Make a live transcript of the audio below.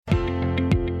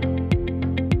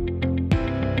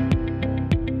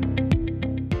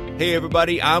Hey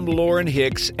everybody, I'm Lauren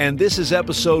Hicks, and this is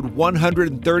episode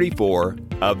 134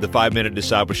 of the 5-Minute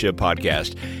Discipleship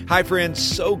Podcast. Hi friends,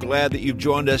 so glad that you've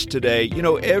joined us today. You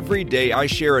know, every day I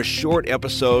share a short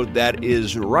episode that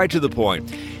is right to the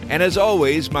point. And as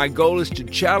always, my goal is to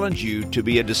challenge you to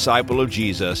be a disciple of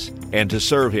Jesus and to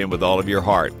serve Him with all of your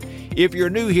heart. If you're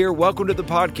new here, welcome to the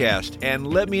podcast, and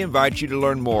let me invite you to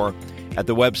learn more at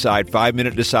the website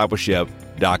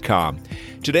 5minutediscipleship.com.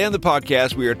 Today on the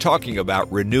podcast, we are talking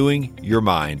about renewing your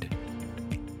mind.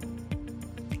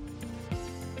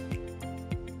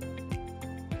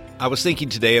 I was thinking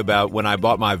today about when I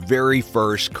bought my very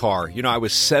first car. You know, I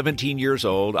was 17 years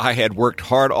old. I had worked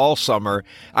hard all summer.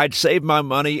 I'd saved my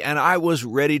money, and I was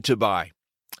ready to buy.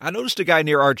 I noticed a guy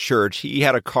near our church. He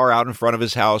had a car out in front of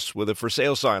his house with a for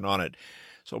sale sign on it.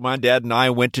 So my dad and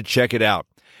I went to check it out.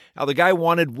 Now, the guy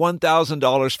wanted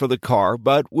 $1,000 for the car,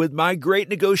 but with my great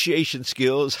negotiation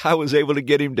skills, I was able to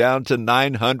get him down to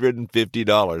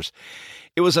 $950.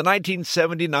 It was a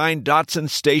 1979 Datsun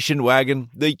Station Wagon.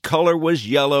 The color was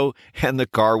yellow, and the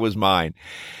car was mine.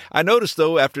 I noticed,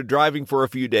 though, after driving for a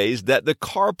few days, that the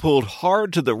car pulled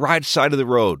hard to the right side of the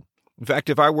road. In fact,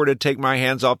 if I were to take my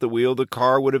hands off the wheel, the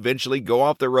car would eventually go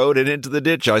off the road and into the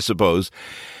ditch, I suppose.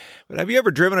 But have you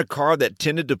ever driven a car that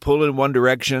tended to pull in one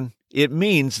direction? It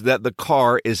means that the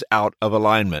car is out of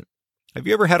alignment. Have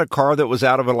you ever had a car that was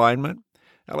out of alignment?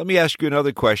 Now, let me ask you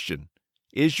another question.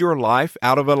 Is your life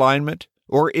out of alignment,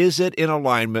 or is it in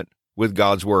alignment with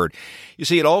God's Word? You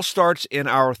see, it all starts in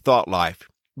our thought life.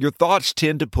 Your thoughts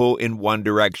tend to pull in one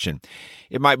direction.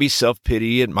 It might be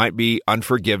self-pity, it might be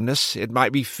unforgiveness, it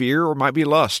might be fear, or it might be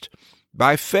lust.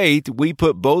 By faith, we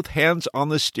put both hands on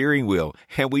the steering wheel,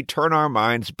 and we turn our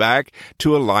minds back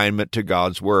to alignment to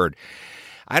God's Word.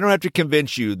 I don't have to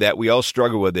convince you that we all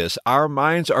struggle with this. Our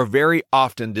minds are very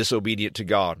often disobedient to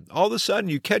God. All of a sudden,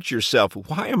 you catch yourself,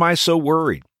 why am I so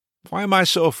worried? Why am I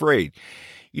so afraid?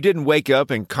 You didn't wake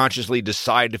up and consciously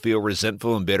decide to feel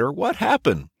resentful and bitter. What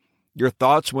happened? Your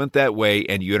thoughts went that way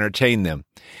and you entertained them.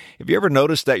 Have you ever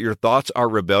noticed that your thoughts are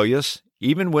rebellious?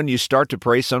 Even when you start to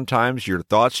pray, sometimes your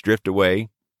thoughts drift away.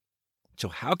 So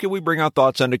how can we bring our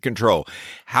thoughts under control?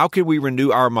 How can we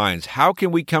renew our minds? How can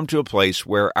we come to a place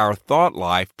where our thought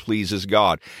life pleases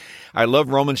God? I love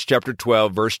Romans chapter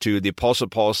 12, verse 2. The Apostle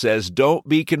Paul says, "Don't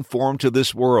be conformed to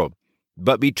this world,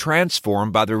 but be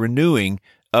transformed by the renewing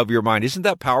of your mind." Isn't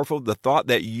that powerful? The thought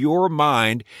that your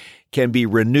mind can be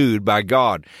renewed by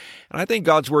God. And I think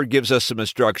God's Word gives us some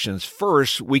instructions.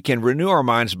 First, we can renew our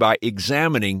minds by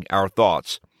examining our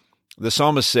thoughts. The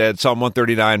psalmist said, Psalm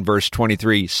 139, verse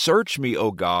 23, "Search me, O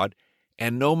God,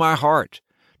 and know my heart.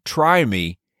 Try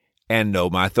me and know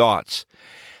my thoughts."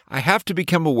 I have to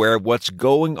become aware of what's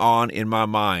going on in my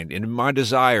mind, in my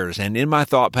desires, and in my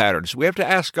thought patterns. We have to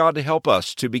ask God to help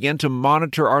us to begin to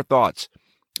monitor our thoughts.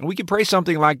 And we can pray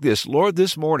something like this: Lord,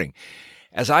 this morning,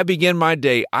 as I begin my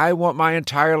day, I want my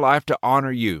entire life to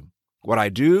honor you. What I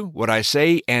do, what I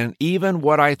say, and even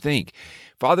what I think.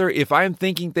 Father, if I am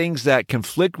thinking things that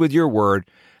conflict with your word,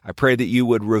 I pray that you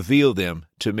would reveal them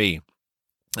to me.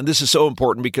 And this is so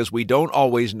important because we don't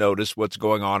always notice what's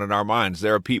going on in our minds.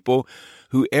 There are people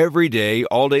who every day,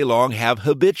 all day long, have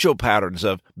habitual patterns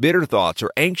of bitter thoughts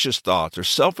or anxious thoughts or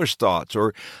selfish thoughts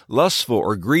or lustful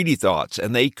or greedy thoughts,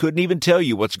 and they couldn't even tell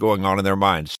you what's going on in their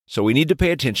minds. So we need to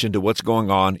pay attention to what's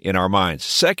going on in our minds.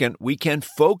 Second, we can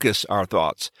focus our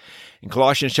thoughts. In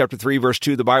Colossians chapter 3, verse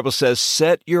 2, the Bible says,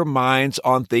 "Set your minds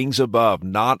on things above,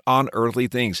 not on earthly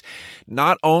things."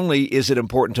 Not only is it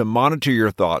important to monitor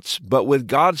your thoughts, but with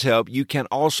God's help, you can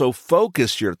also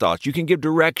focus your thoughts. You can give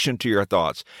direction to your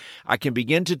thoughts. I can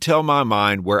begin to tell my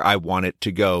mind where I want it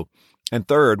to go. And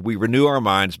third, we renew our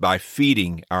minds by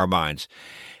feeding our minds.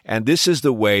 And this is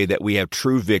the way that we have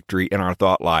true victory in our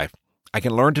thought life. I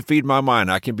can learn to feed my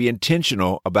mind. I can be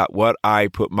intentional about what I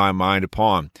put my mind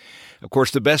upon. Of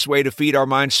course, the best way to feed our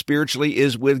minds spiritually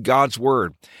is with God's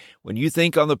Word. When you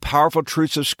think on the powerful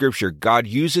truths of Scripture, God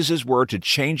uses His Word to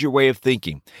change your way of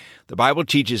thinking. The Bible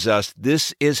teaches us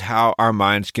this is how our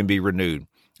minds can be renewed.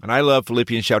 And I love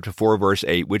Philippians chapter 4, verse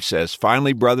 8, which says,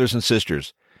 "Finally, brothers and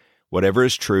sisters, whatever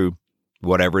is true,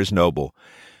 whatever is noble,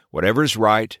 whatever is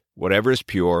right, whatever is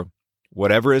pure,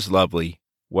 whatever is lovely,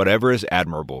 whatever is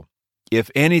admirable,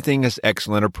 if anything is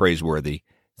excellent or praiseworthy,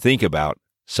 think about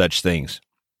such things."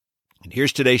 And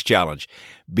here's today's challenge.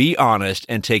 Be honest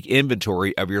and take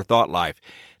inventory of your thought life.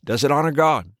 Does it honor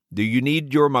God? Do you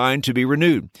need your mind to be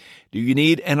renewed? Do you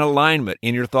need an alignment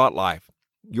in your thought life?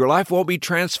 your life won't be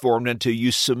transformed until you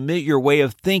submit your way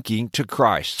of thinking to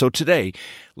Christ. So today,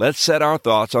 let's set our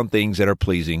thoughts on things that are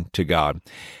pleasing to God.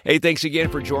 Hey, thanks again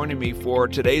for joining me for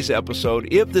today's episode.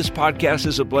 If this podcast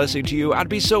is a blessing to you, I'd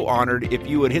be so honored if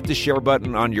you would hit the share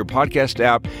button on your podcast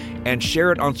app and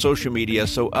share it on social media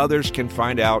so others can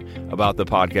find out about the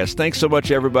podcast. Thanks so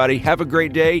much, everybody. Have a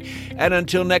great day. And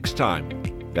until next time,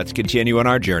 let's continue on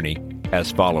our journey as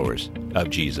followers of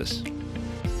Jesus.